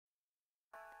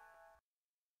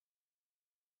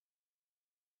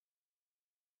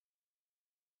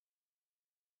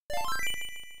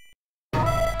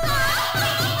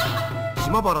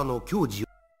島原の矜持。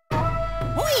お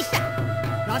いしゃ。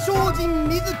羅生人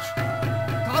水木、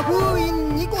花封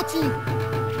印ニコチン。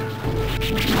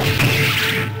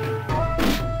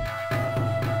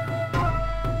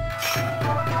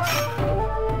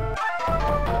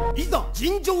いざ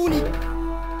尋常に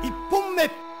一本目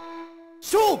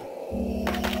勝負。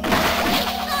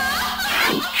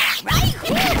ライフ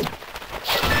ル。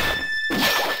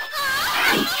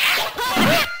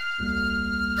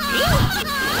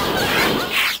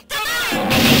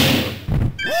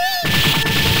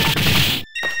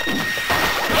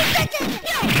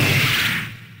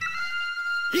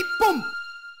一本。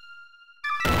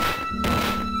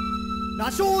羅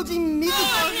生人水木。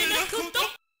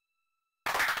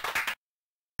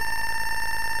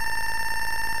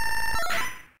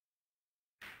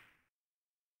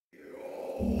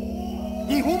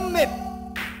二本目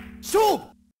勝負。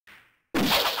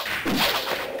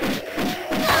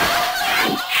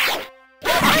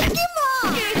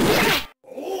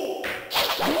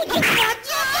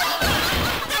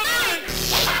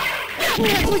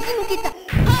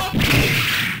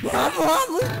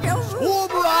勝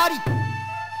負あり。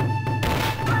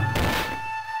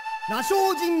羅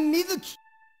生人水木、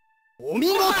お見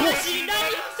事。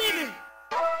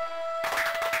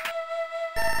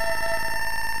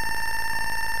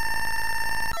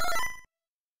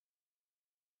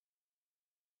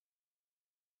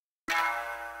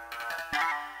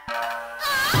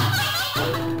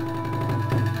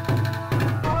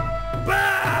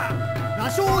羅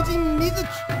生人水木、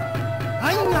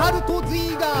ラインハルト・ズ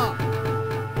イガー。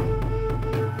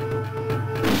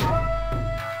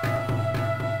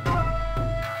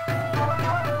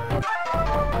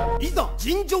いざ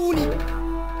尋常に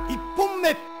一本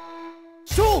目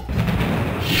勝負。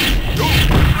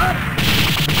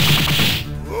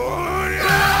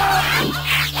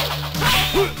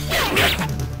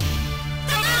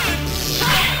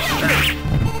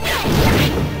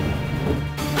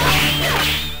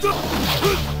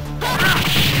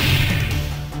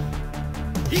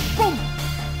一本。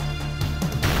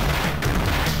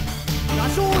羅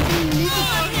生人水木。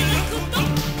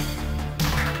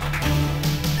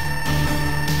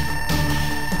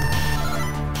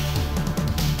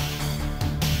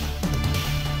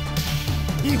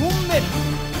二本目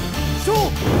勝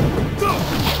負。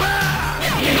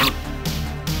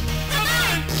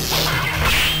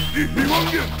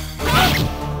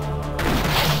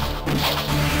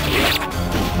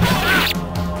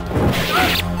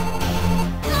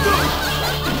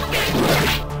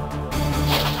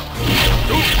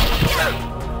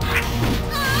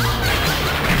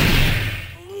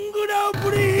グラン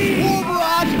プリ勝負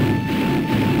あり。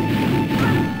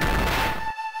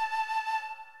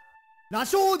羅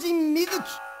生人水木、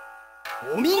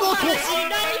お見事。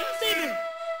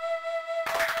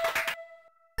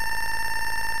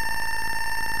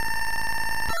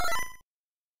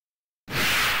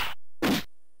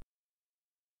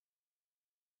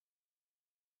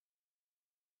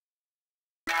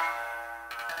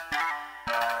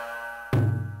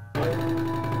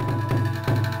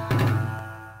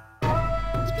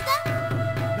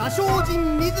羅生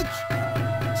人水木、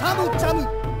チャムチャム。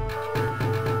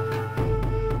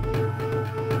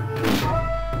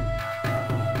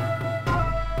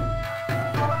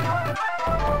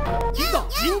いざ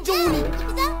尋常に一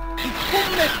本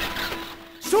目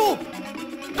勝負。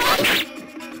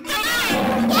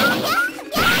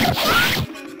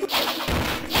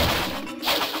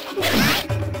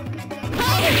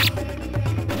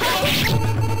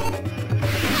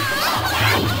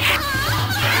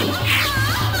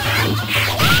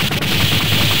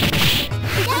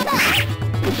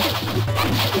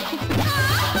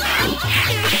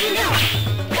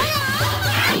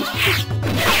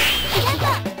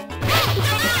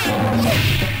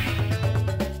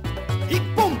一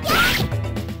本。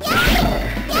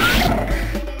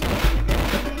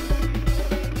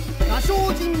羅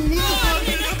生人水木。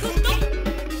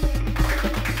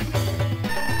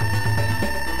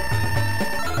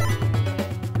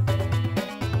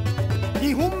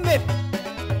二本目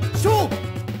勝負。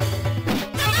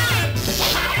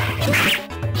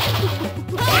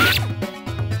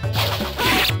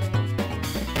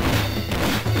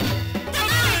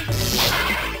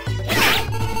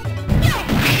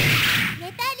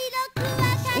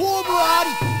勝負あり。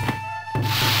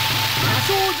羅生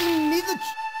人水木、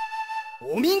お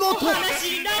見事。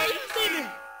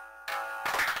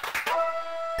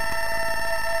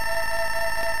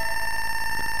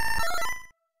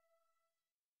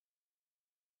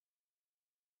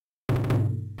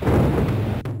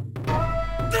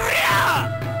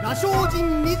羅羅生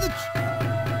人水木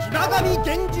騎馬神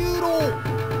源十郎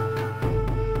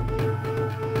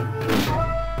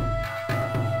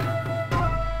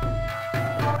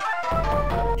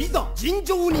いざ尋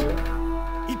常に1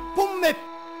本目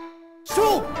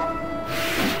勝負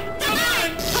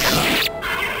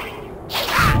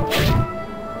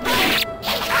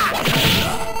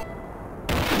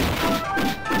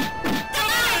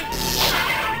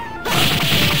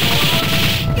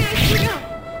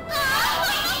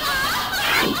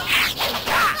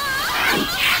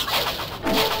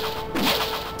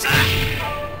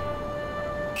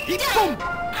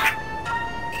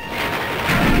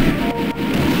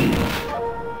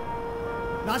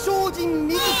羅生人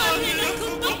水木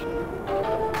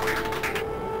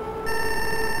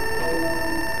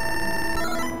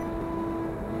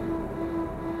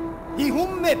2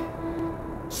本目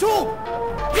勝負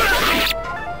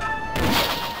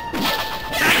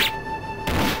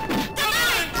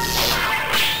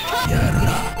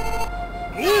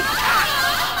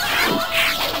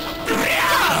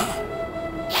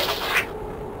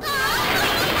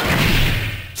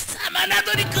貴様な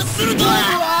どに屈すると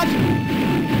は。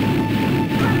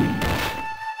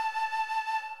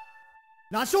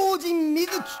羅生人水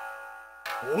木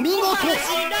お見事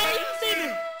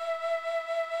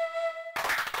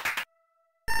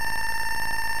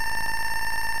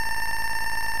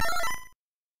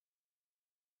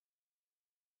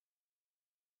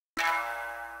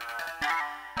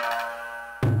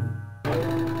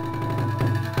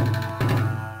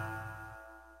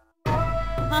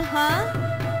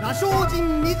羅生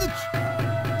人水木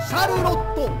シャルロッ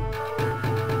ト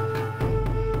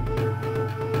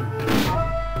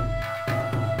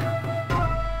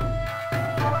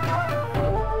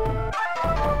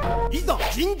いざ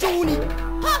尋常に1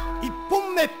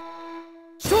本目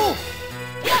勝負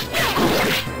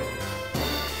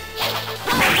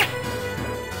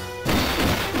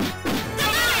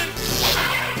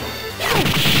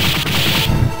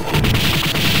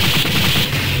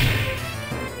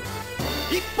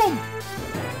1本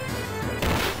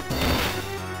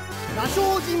羅生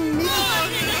人水木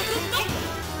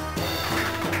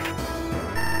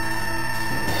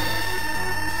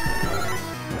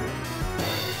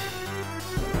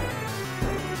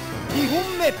2本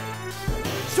目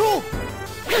勝負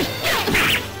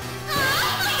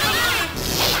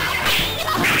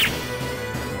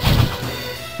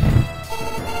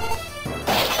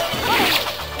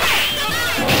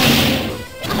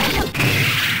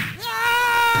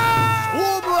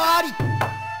勝負あり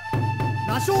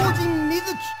羅生人水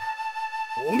木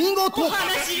お見事お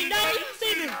話になりませ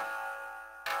ぬ。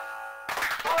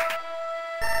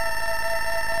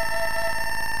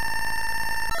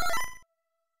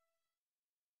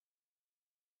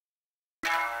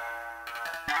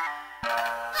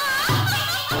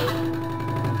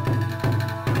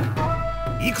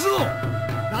行くぞ。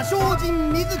羅生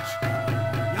人水木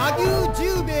柳生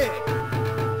十兵衛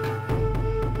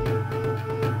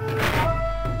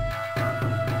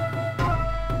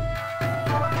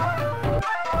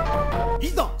い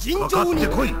ざ尋かか常にっ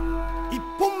てこい。 1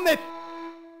本目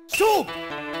勝負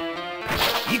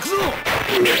行くぞ。う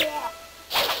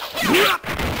わっ。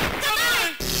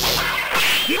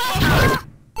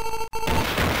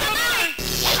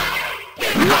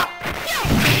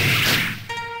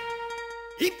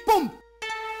1本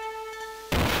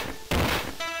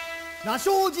羅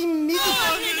生人水木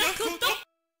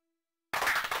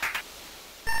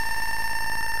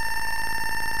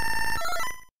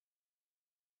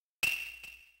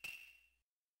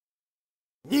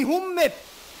2本目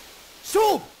勝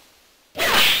負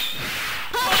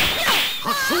発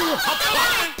想発破。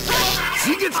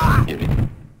刺激。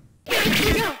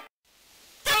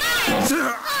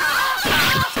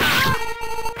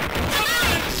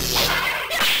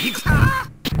行くか。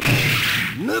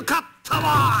抜かったわ。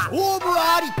勝負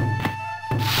あり羅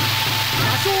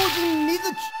生人水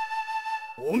木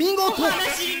お見お事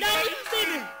話になりませ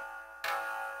ぬ。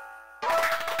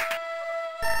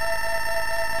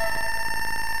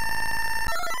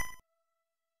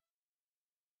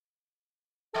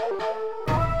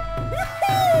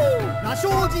羅生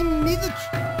人水木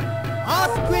アー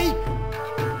スクエイ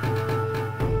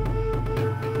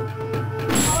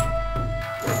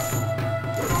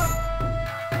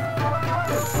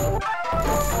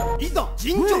クいざ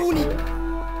尋常に1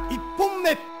本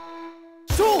目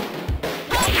勝負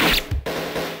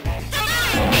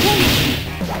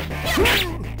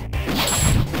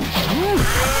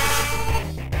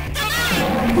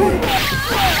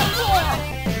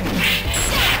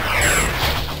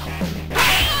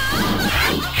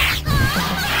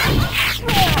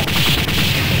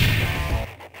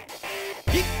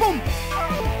1本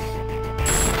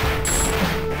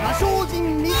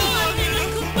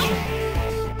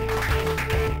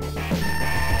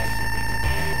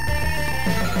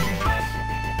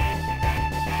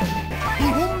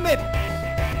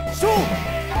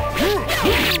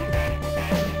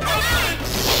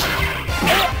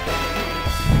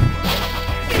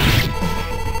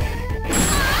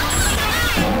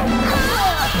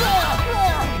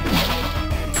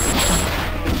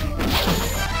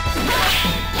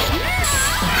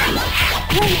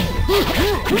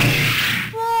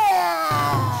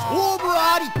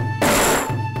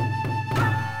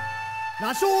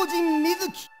正人水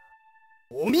木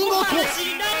お見事。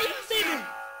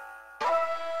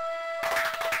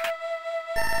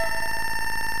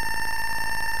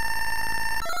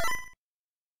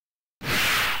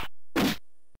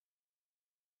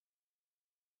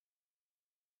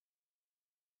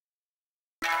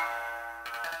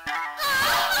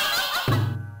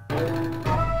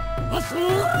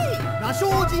羅生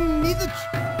人水木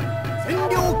千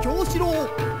両京四郎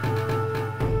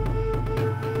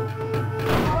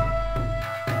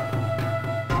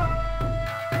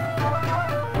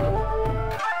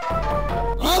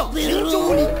慎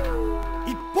重に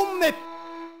1本目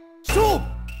勝負。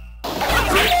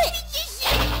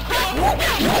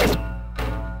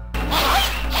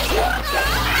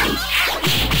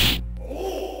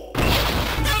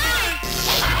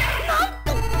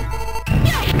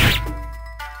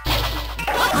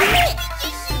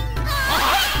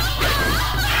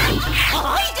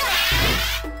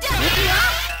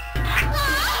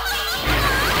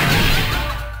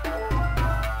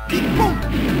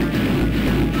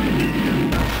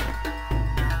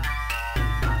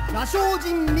羅生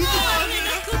人水木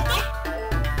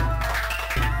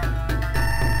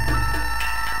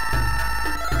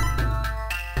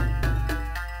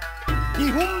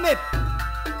2本目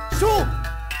勝負。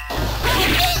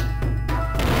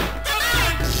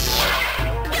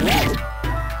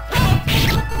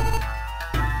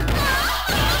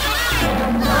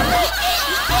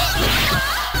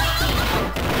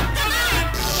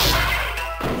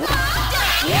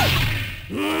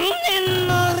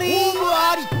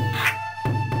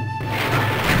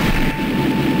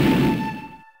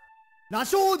羅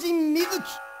生人水木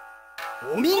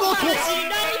お見事。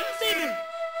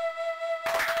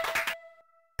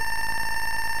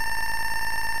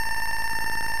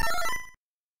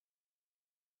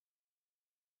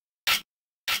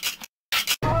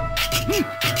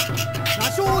羅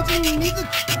生人水木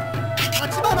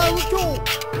立花右京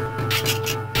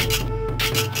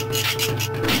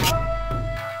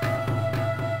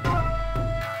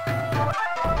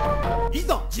い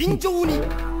ざ尋常に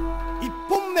1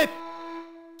本目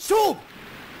勝負。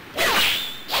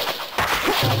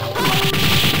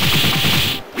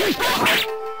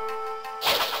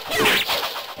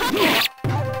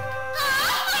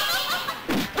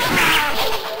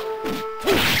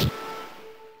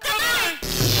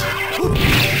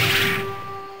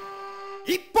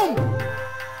1本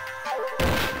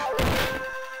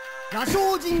羅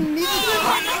生人水木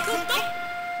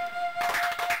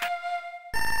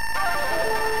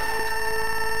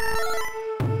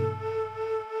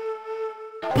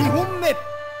2本目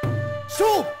勝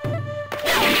負。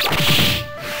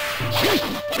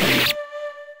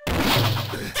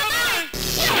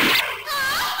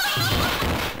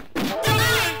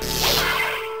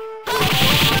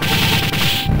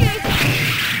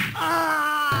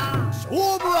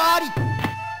勝負あり。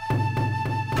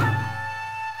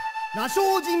羅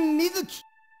生人水木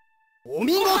お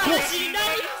見事。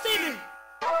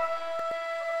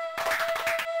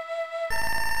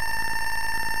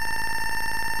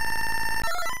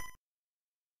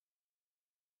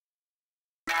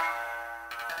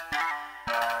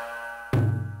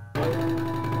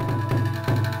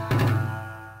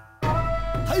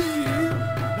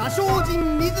羅生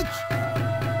人水木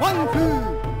ワンフ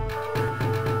ー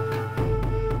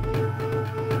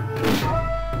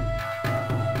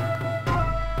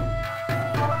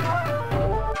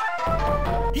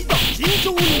いざ尋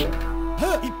常に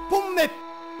1本目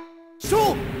勝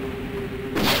負。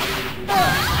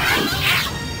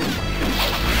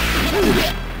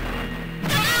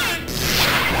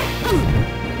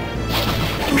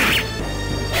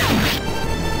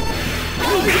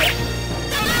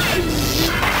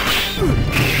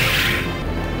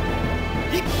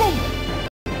1本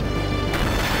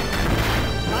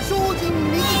羅生人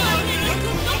水木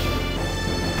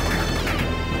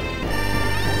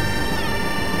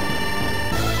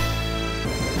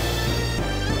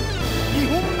2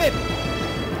本目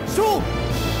勝負。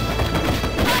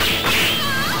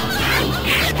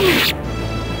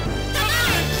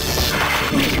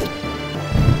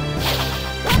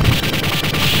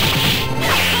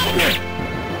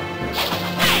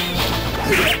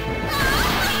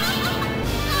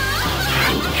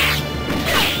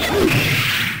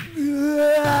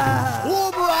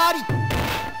勝負あり。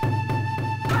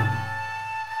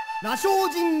羅生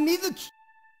人水木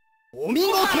お見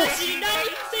事。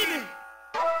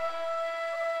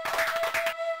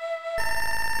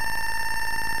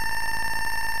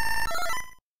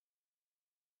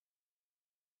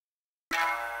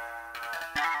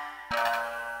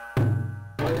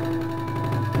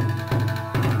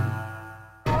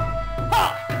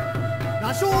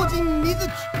羅 Rashojin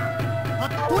Mizuki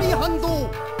服部反動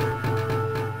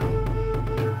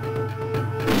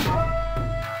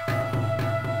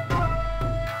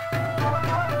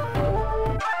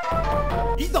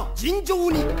いざ尋常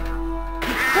に1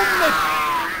本目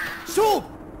勝負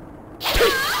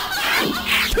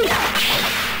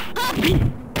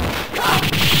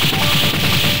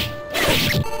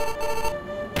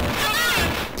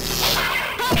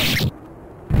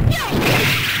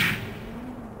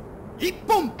一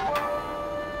本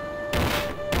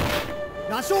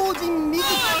羅生人水木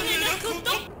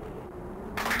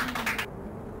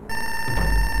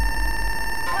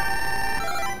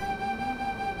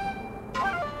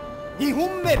2本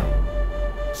目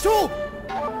勝負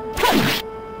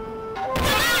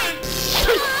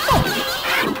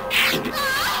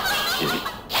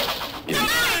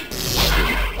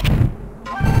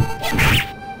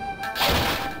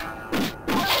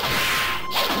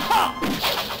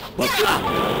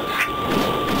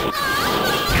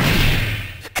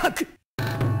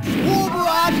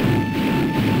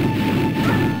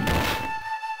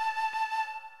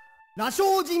羅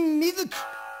生人水木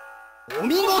お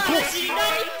見事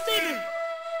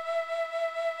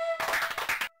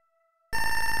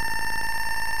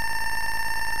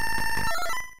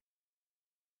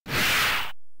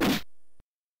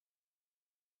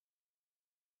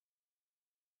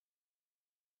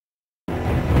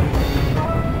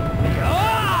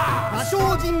羅生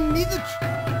人水木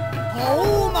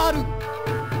Haohmaru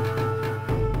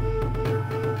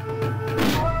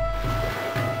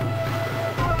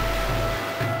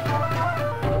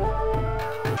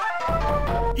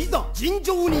いざ尋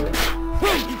常に1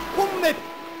本目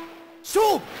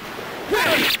勝負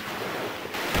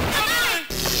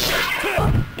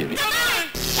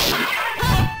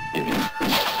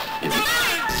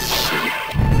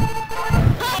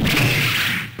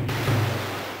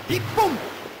1本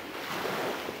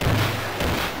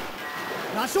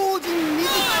羅生人水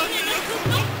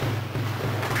木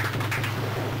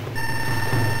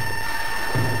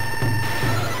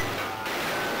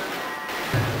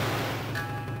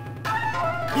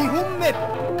2本目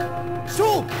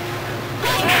勝負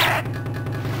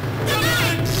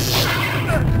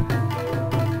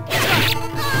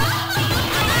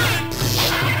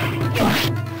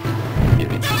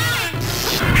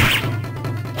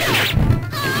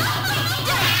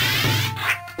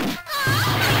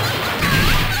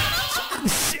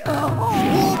勝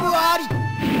負あり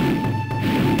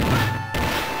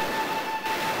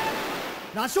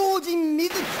羅生人水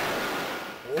木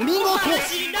お見事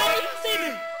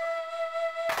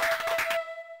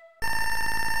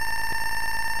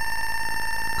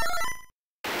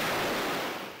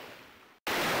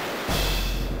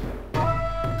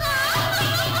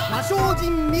羅生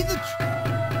人水木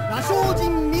羅生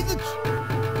人水木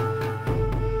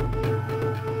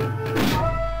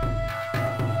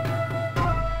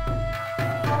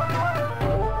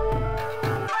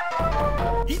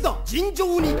いざ尋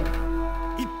常に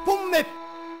1本目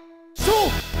勝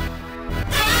負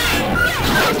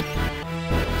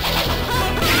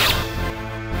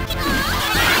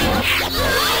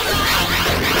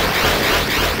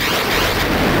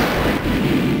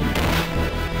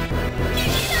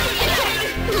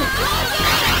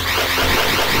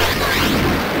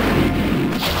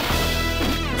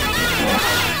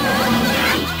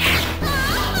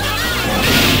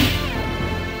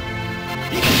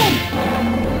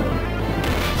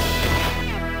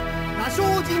羅生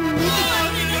人水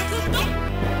木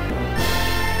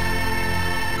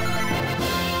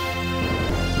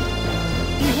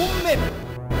2本目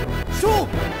勝負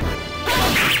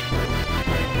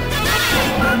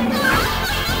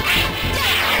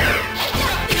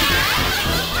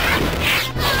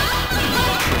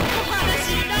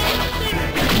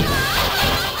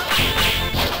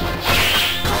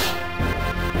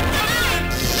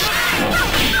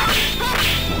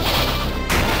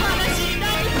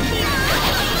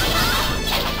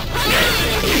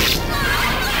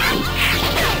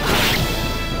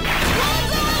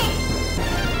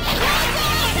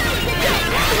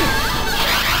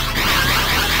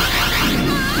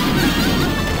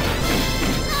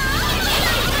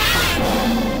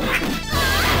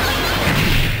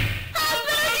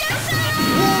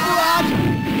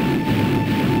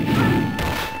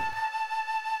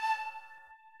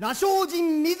羅生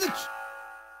人水木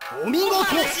お見事